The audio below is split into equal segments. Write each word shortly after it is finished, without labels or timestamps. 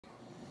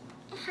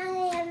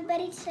Hi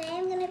everybody, today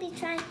I'm going to be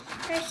trying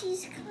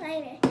Hershey's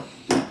glider.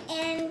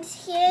 And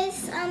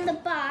here's the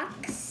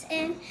box,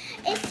 and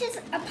it's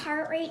just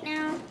apart right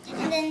now.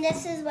 And then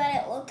this is what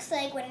it looks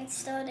like when it's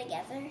still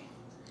together.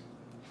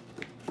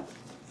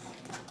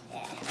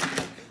 Yeah.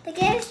 Like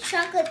it has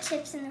chocolate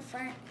chips in the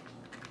front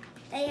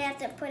that you have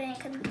to put in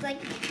because it's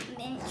like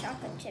mint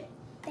chocolate chip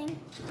thing.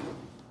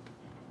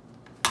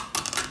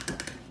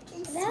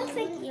 That looks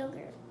like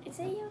yogurt. Is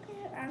it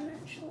yogurt? I'm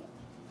not sure.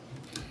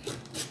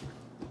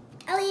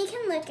 Ellie, you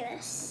can lick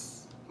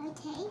this.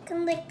 Okay. You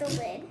can lick the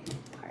lid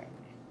part.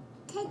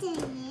 Take the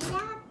lid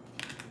up.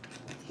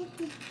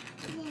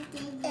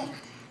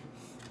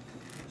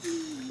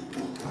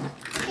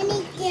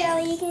 Yeah,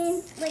 Ellie, you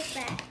can lick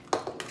that.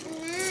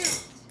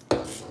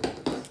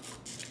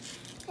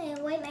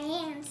 Okay, wipe my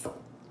hands.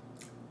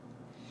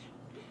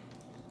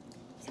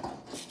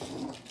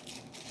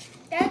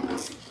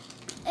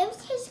 It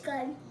tastes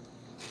good.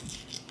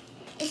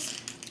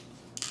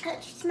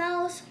 It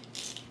smells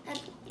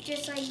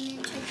just like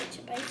mint chocolate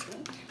chip ice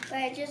cream, but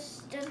it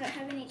just doesn't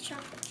have any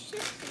chocolate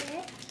chips in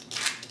it.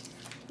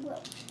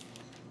 Whoa.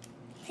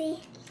 See?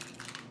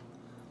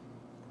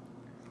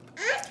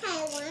 I'll try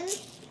one.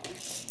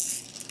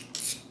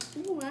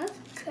 Ooh, that's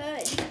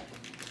good.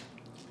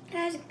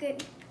 That's good.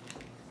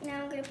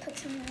 Now I'm going to put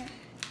some in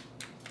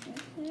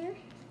here.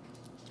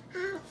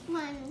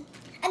 One.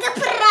 I'm going to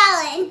put it all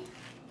in.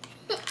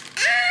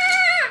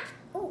 Ah!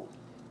 Oh.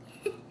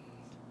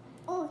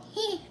 Oh,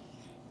 here.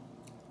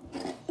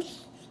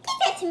 Give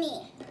that to me.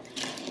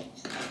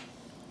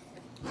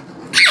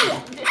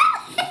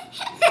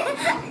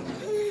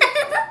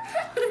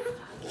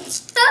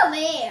 Stop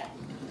it.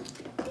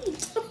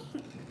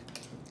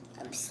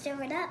 I'm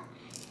stir it up.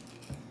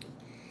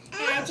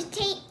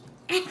 Agitate.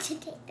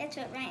 Agitate. That's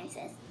what Ryan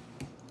says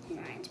in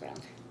Ryan's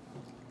world.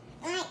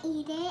 I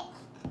eat it.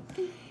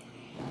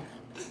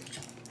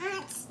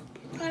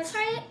 Want to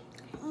try it?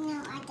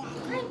 No, I don't.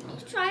 Alright,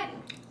 let's try it.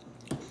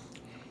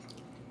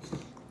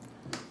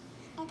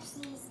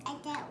 Please, I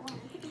get one.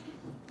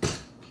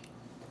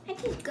 It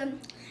tastes good.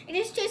 It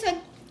just tastes like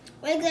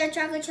regular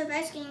chocolate chip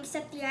ice cream,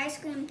 except the ice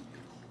cream,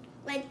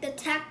 like the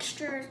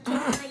texture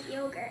tastes like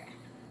yogurt.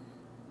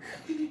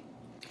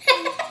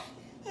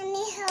 Let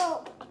me help.